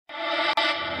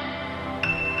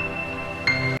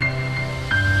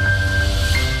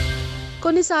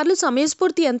కొన్నిసార్లు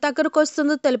సమయస్ఫూర్తి ఎంత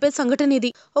అక్కడికొస్తుందో తెలిపే సంఘటన ఇది.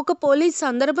 ఒక పోలీస్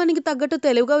సందర్భానికి తగ్గట్టు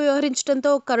తెలివిగా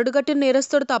వ్యవహరించడంతో కరడుగట్టిన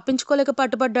నేరస్తుడు తప్పించుకోలేక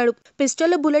పట్టుబడ్డాడు.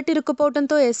 పిస్టల్లో బుల్లెట్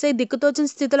ఇరుక్కుపోవడంతో ఎస్ఐ దిక్కుతోచిన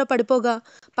స్థితిలో పడిపోగా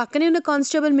పక్కనే ఉన్న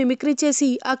కానిస్టేబుల్ మిమిక్రీ చేసి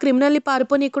ఆ క్రిమినల్ని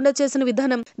పారిపోనీయకుండా చేసిన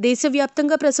విధానం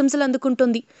దేశవ్యాప్తంగా ప్రశంసలు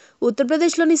అందుకుంటుంది.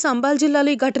 ఉత్తరప్రదేశ్లోని సంబాల్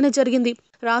జిల్లాలో ఈ ఘటన జరిగింది.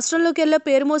 రాష్ట్రంలోకెల్లా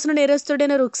పేరు మోసిన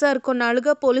నేరస్తుడైన రుక్సార్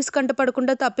కొన్నాళ్లుగా పోలీసు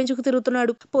కంటపడకుండా తప్పించుకు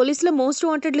తిరుగుతున్నాడు. పోలీసుల మోస్ట్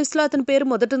వాంటెడ్ లిస్టులో అతని పేరు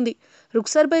మొదటుంది.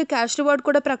 రుక్సార్ పై క్యాష్ రివార్డ్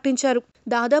కూడా ప్రకటించారు.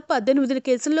 దాదాపు 18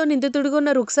 కేసుల్లో నిందితుడిగా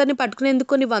ఉన్న రుక్సార్ని పట్టుకునేందుకు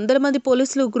కొన్ని వందల మంది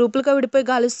పోలీసులు గ్రూపులుగా విడిపోయి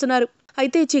గాలిస్తున్నారు.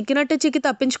 అయితే చిక్కినట్టే చిక్కి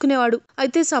తప్పించుకునేవాడు.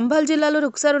 అయితే సంబాల్ జిల్లాలో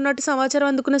రుక్సార్ ఉన్నట్టు సమాచారం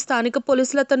అందుకున్న స్థానిక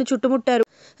పోలీసులు అతన్ని చుట్టుముట్టారు.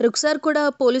 రుక్సార్ కూడా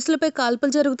పోలీసులపై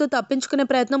కాల్పులు జరుగుతూ తప్పించుకునే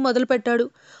ప్రయత్నం మొదలుపెట్టాడు.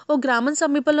 ఓ గ్రామం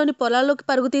సమీపంలోని పొలాల్లోకి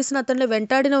పరుగు తీసిన అతన్ని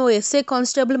వెంటాడిన ఓ ఎస్ఐ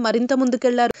కానిస్టేబుల్ మరింత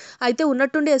ముందుకెళ్లారు. అయితే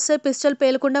ఉన్నట్టుండి ఎస్ఐ పిస్టల్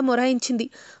పేలకుండా మొరాయించింది.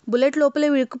 బుల్లెట్ లోపలే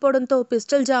ఇరుక్కుపోవడంతో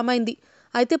పిస్టల్ జామ్ అయింది.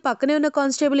 అయితే పక్కనే ఉన్న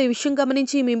కానిస్టేబుల్ ఈ విషయం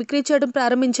గమనించి మిమిక్రీ చేయడం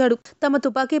ప్రారంభించాడు. తమ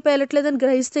తుపాకీ పేలట్లేదని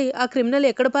గ్రహిస్తే ఆ క్రిమినల్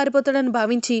ఎక్కడ పారిపోతాడని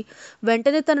భావించి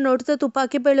వెంటనే తన నోటితో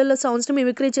తుపాకీ పేలుళ్ల సౌండ్స్ని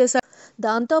మిమిక్రీ చేశాడు.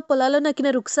 దాంతో పొలాల్లో నక్కిన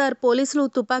రుక్సార్ పోలీసులు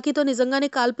తుపాకీతో నిజంగానే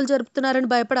కాల్పులు జరుపుతున్నారని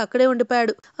భయపడి అక్కడే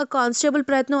ఉండిపోయాడు. ఆ కానిస్టేబుల్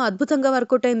ప్రయత్నం అద్భుతంగా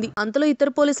వర్కౌట్ అయింది. అంతలో ఇతర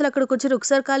పోలీసులు అక్కడికి వచ్చి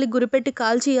రుక్సార్ కాలికి గురిపెట్టి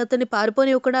కాల్చి అతన్ని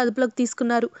పారిపోనివ్వకుండా అదుపులోకి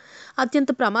తీసుకున్నారు.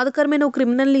 అత్యంత ప్రమాదకరమైన ఓ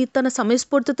క్రిమినల్ని తన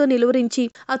సమయస్ఫూర్తితో నిలువరించి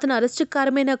అతను అరెస్టుకు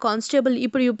కారణమైన కానిస్టేబుల్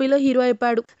ఇప్పుడు యూపీలో హీరో అయిపోయాడు.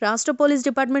 రాష్ట్ర పోలీస్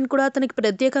డిపార్ట్మెంట్ కూడా అతనికి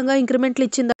ప్రత్యేకంగా ఇంక్రిమెంట్లు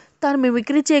ఇచ్చింది. తాను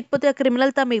మిమిక్రీ చేయకపోతే ఆ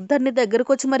క్రిమినల్ తమ ఇద్దరిని దగ్గరకు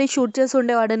వచ్చి మరీ షూట్ చేసి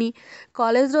ఉండేవాడని,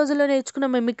 కాలేజ్ రోజుల్లో నేర్చుకున్న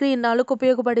మిమిక్రీ ఇన్నాళ్లకు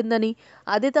ఉపయోగపడిందని,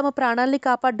 అదే తమ ప్రాణాల్ని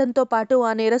కాపాడడంతో పాటు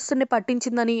ఆ నేరస్తుని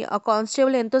పట్టించిందని ఆ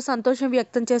కానిస్టేబుల్ ఎంతో సంతోషం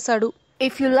వ్యక్తం చేశాడు.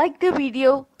 If you like the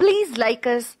video, please like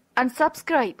us and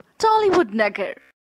subscribe Tollywood Nagar.